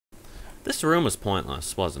This room was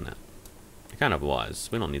pointless, wasn't it? It kind of was.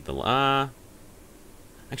 We don't need the...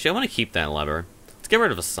 Actually, I want to keep that lever. Let's get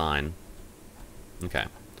rid of a sign. Okay.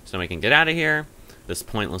 So we can get out of here. This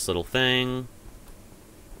pointless little thing.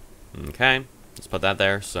 Okay. Let's put that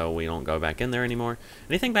there so we don't go back in there anymore.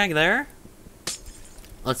 Anything back there?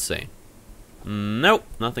 Let's see. Nope.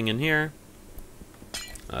 Nothing in here.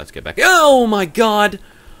 Let's get back. Oh my god!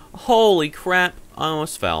 Holy crap. I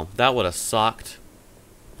almost fell. That would have sucked.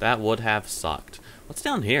 That would have sucked. What's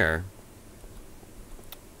down here?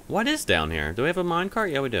 What is down here? Do we have a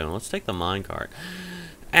minecart? Yeah, we do. Let's take the minecart.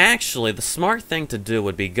 Actually, the smart thing to do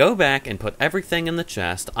would be go back and put everything in the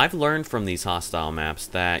chest. I've learned from these hostile maps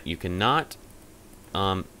that you cannot...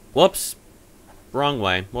 whoops. Wrong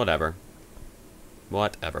way. Whatever.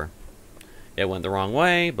 Whatever. It went the wrong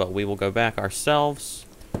way, but we will go back ourselves.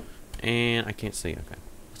 And I can't see. Okay.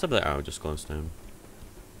 What's up there? Oh, just glowstone.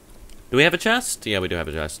 Do we have a chest? Yeah, we do have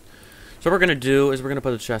a chest. So what we're going to do is we're going to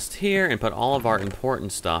put a chest here and put all of our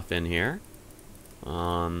important stuff in here. We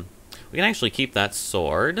can actually keep that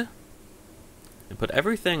sword. And put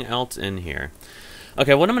everything else in here.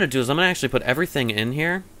 Okay, what I'm going to do is I'm going to actually put everything in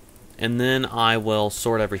here. And then I will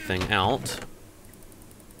sort everything out.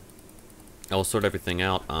 I will sort everything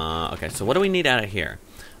out. Okay, so what do we need out of here?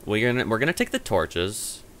 We're gonna take the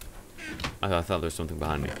torches. I thought there was something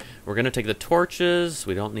behind me. We're gonna take the torches.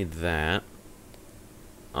 We don't need that.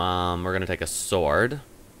 We're gonna take a sword.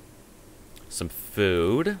 Some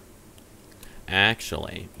food.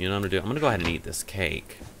 Actually, you know what I'm gonna do? I'm gonna go ahead and eat this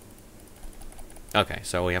cake. Okay,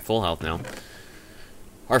 so we have full health now.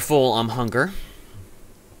 Our full hunger.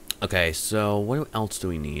 Okay, so what else do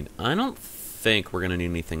we need? I don't think we're gonna need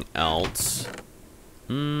anything else.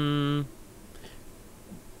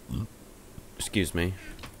 Excuse me.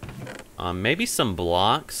 Maybe some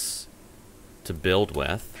blocks to build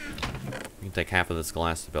with. You can take half of this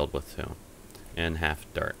glass to build with too, and half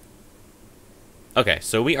dirt. Okay,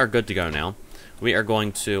 so we are good to go now. We are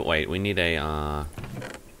going to wait. We need a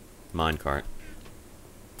minecart.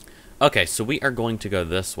 Okay, so we are going to go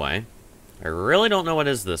this way. I really don't know what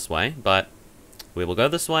is this way, but we will go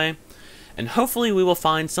this way. And hopefully we will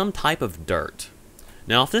find some type of dirt.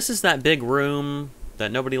 Now, if this is that big room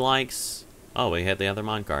that nobody likes... Oh, we hit the other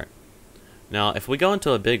minecart. Now, if we go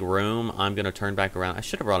into a big room, I'm going to turn back around. I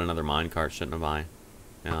should have brought another minecart, shouldn't have I?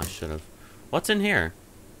 Yeah, I should have. What's in here?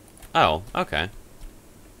 Oh, okay.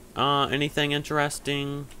 Anything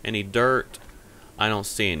interesting? Any dirt? I don't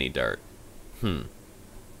see any dirt.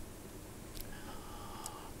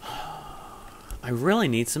 I really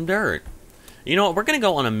need some dirt. You know what, we're going to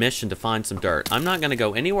go on a mission to find some dirt. I'm not going to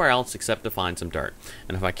go anywhere else except to find some dirt.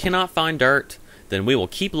 And if I cannot find dirt, then we will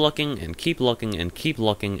keep looking and keep looking and keep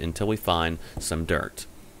looking until we find some dirt.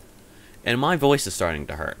 And my voice is starting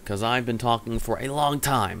to hurt, because I've been talking for a long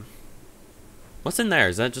time. What's in there?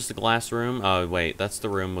 Is that just a glass room? Oh, wait, that's the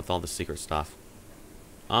room with all the secret stuff.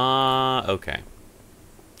 Okay.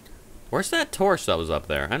 Where's that torch that was up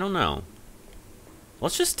there? I don't know.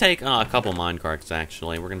 Let's just take a couple minecarts,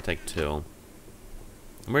 actually. We're going to take 2.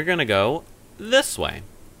 We're gonna go this way.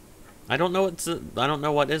 I don't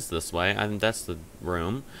know what is this way. I think that's the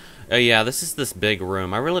room. Yeah, this is this big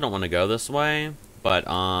room. I really don't want to go this way, but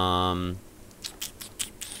I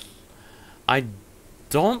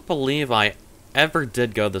don't believe I ever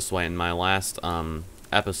did go this way in my last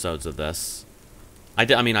episodes of this. I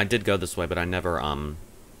did go this way, but I never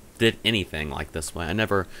did anything like this way.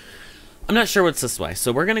 I'm not sure what's this way.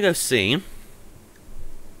 So we're gonna go see.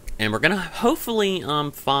 And we're going to hopefully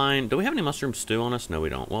find... Do we have any mushroom stew on us? No, we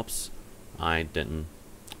don't. Whoops. I didn't.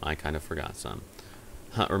 I kind of forgot some.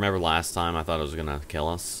 Remember last time I thought it was going to kill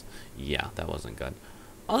us? Yeah, that wasn't good.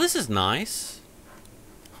 Oh, this is nice.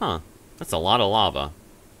 Huh. That's a lot of lava.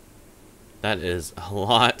 That is a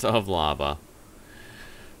lot of lava.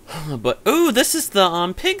 But, ooh, this is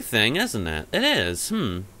the pig thing, isn't it? It is.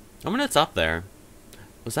 I wonder it's up there.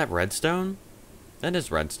 Was that redstone? That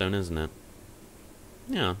is redstone, isn't it?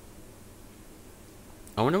 Yeah.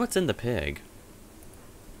 I wonder what's in the pig.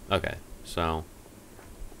 Okay, so...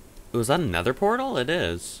 Was that another portal? It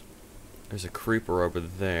is. There's a creeper over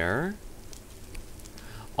there.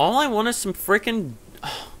 All I want is some frickin'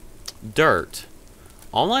 dirt.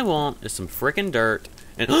 All I want is some frickin' dirt.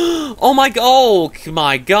 And oh my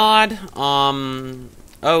god!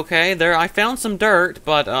 Okay, I found some dirt,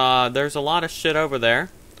 but there's a lot of shit over there.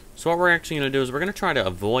 So what we're actually going to do is we're going to try to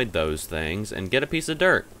avoid those things and get a piece of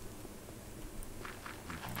dirt.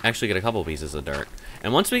 Actually get a couple pieces of dirt.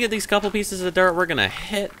 And once we get these couple pieces of dirt, we're going to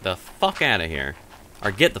hit the fuck out of here. Or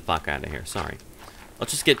get the fuck out of here, sorry.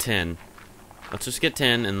 Let's just get 10. Let's just get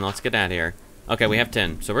 10 and let's get out of here. Okay, we have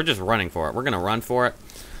 10. So we're just running for it. We're going to run for it.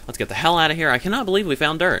 Let's get the hell out of here. I cannot believe we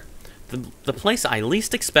found dirt. The place I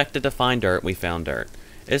least expected to find dirt, we found dirt.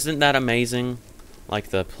 Isn't that amazing? Like,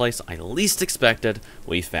 the place I least expected,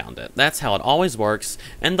 we found it. That's how it always works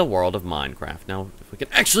in the world of Minecraft. Now, if we can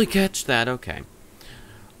actually catch that, okay.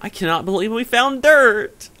 I cannot believe we found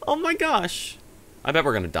dirt! Oh my gosh! I bet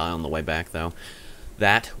we're gonna die on the way back, though.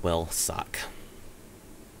 That will suck.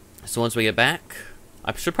 So once we get back,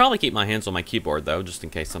 I should probably keep my hands on my keyboard, though, just in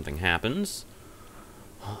case something happens.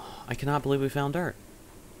 I cannot believe we found dirt.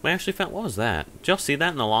 We actually found... What was that? Did y'all see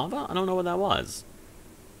that in the lava? I don't know what that was.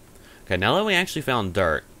 Okay, now that we actually found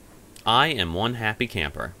dirt, I am one happy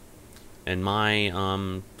camper. And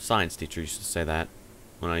my science teacher used to say that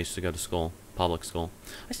when I used to go to school, public school.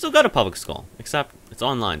 I still go to public school, except it's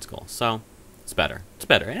online school, so it's better. It's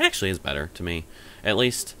better. It actually is better to me. At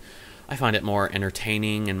least I find it more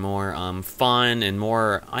entertaining and more fun and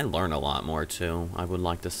more... I learn a lot more, too, I would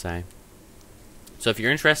like to say. So if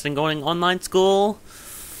you're interested in going online school,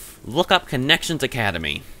 look up Connections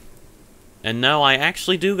Academy. And no, I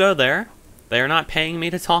actually do go there. They are not paying me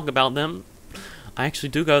to talk about them. I actually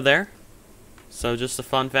do go there. So just a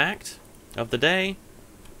fun fact of the day.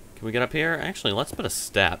 Can we get up here? Actually, let's put a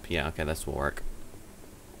step. Yeah, okay, this will work.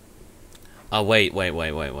 Oh, wait.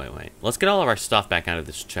 Let's get all of our stuff back out of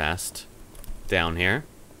this chest. Down here.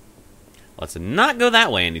 Let's not go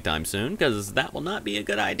that way anytime soon, because that will not be a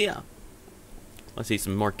good idea. Let's eat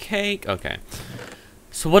some more cake. Okay.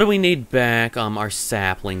 So what do we need back? Our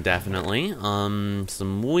sapling, definitely.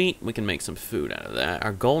 Some wheat. We can make some food out of that.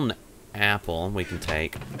 Our golden apple we can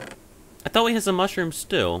take. I thought we had some mushrooms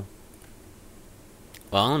too.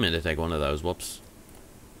 Well, I meant to take one of those. Whoops.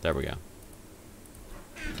 There we go.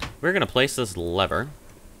 We're going to place this lever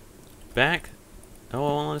back.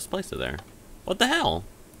 Oh, I'll just place it there. What the hell?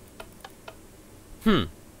 Now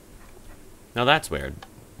that's weird.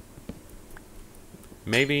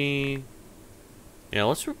 Maybe... Yeah,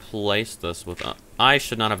 let's replace this with... I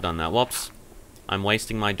should not have done that. Whoops. I'm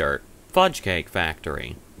wasting my dirt. Fudge Cake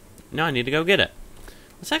Factory. Now I need to go get it.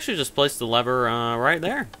 Let's actually just place the lever right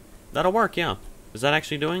there. That'll work, yeah. Is that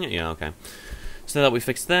actually doing it? Yeah, okay. So that we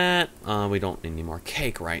fix that. We don't need any more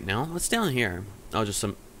cake right now. What's down here? Oh, just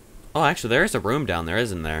some... Oh, actually, there is a room down there,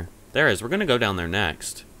 isn't there? There is. We're going to go down there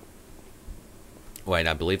next. Wait,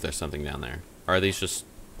 I believe there's something down there. Or are these just...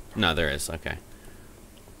 No, there is. Okay.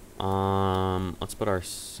 Let's put our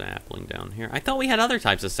sapling down here. I thought we had other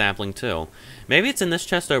types of sapling too. Maybe it's in this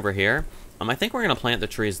chest over here. I think we're gonna plant the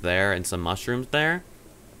trees there and some mushrooms there.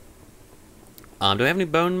 Do we have any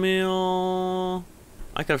bone meal?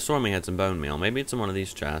 I could have sworn we had some bone meal. Maybe it's in one of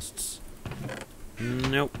these chests.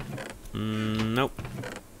 Nope. Nope.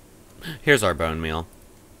 Here's our bone meal.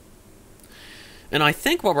 And I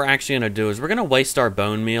think what we're actually gonna do is we're gonna waste our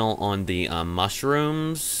bone meal on the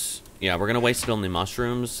mushrooms. Yeah, we're going to waste it on the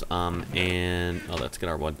mushrooms, and... Oh, let's get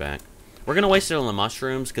our wood back. We're going to waste it on the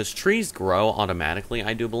mushrooms, because trees grow automatically,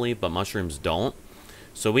 I do believe, but mushrooms don't.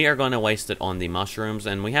 So we are going to waste it on the mushrooms,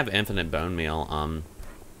 and we have infinite bone meal.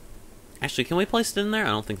 Actually, can we place it in there? I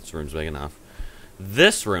don't think this room's big enough.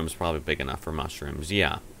 This room's probably big enough for mushrooms,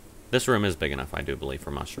 yeah. This room is big enough, I do believe, for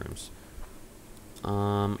mushrooms.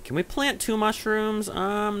 Can we plant 2 mushrooms?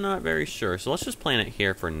 I'm not very sure, so let's just plant it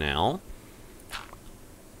here for now.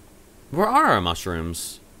 Where are our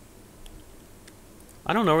mushrooms?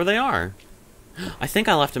 I don't know where they are. I think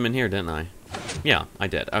I left them in here, didn't I? Yeah, I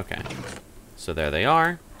did. Okay. So there they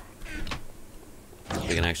are.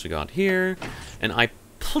 We can actually go out here. And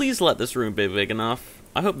please let this room be big enough.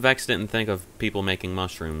 I hope Vex didn't think of people making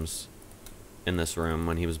mushrooms in this room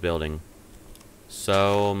when he was building.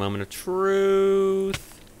 So, moment of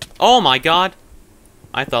truth. Oh my god!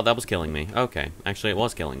 I thought that was killing me. Okay. Actually, it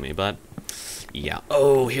was killing me, but... Yeah.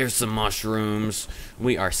 Oh, here's some mushrooms.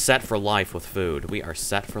 We are set for life with food. We are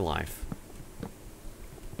set for life.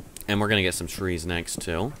 And we're gonna get some trees next,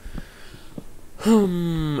 too.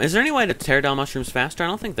 Is there any way to tear down mushrooms faster? I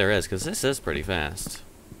don't think there is, because this is pretty fast.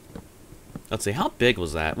 Let's see, how big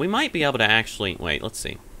was that? We might be able to actually... Wait, let's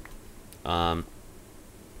see.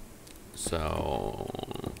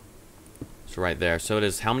 So right there. So it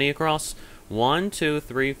is how many across? 1, 2,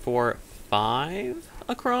 3, 4, 5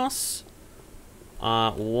 across?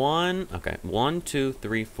 Okay. 1, 2,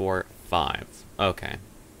 3, 4, 5. Okay.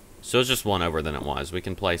 So it's just one over than it was. We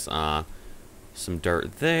can place, some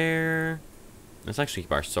dirt there. Let's actually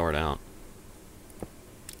keep our sword out.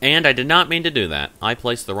 And I did not mean to do that. I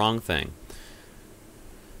placed the wrong thing.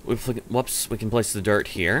 Whoops, we can place the dirt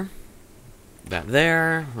here. That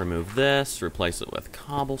there. Remove this. Replace it with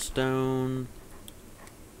cobblestone.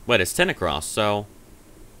 Wait, it's 10 across, so...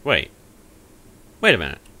 Wait a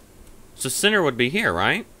minute. So center would be here,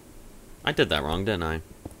 right? I did that wrong, didn't I?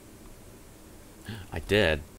 I did.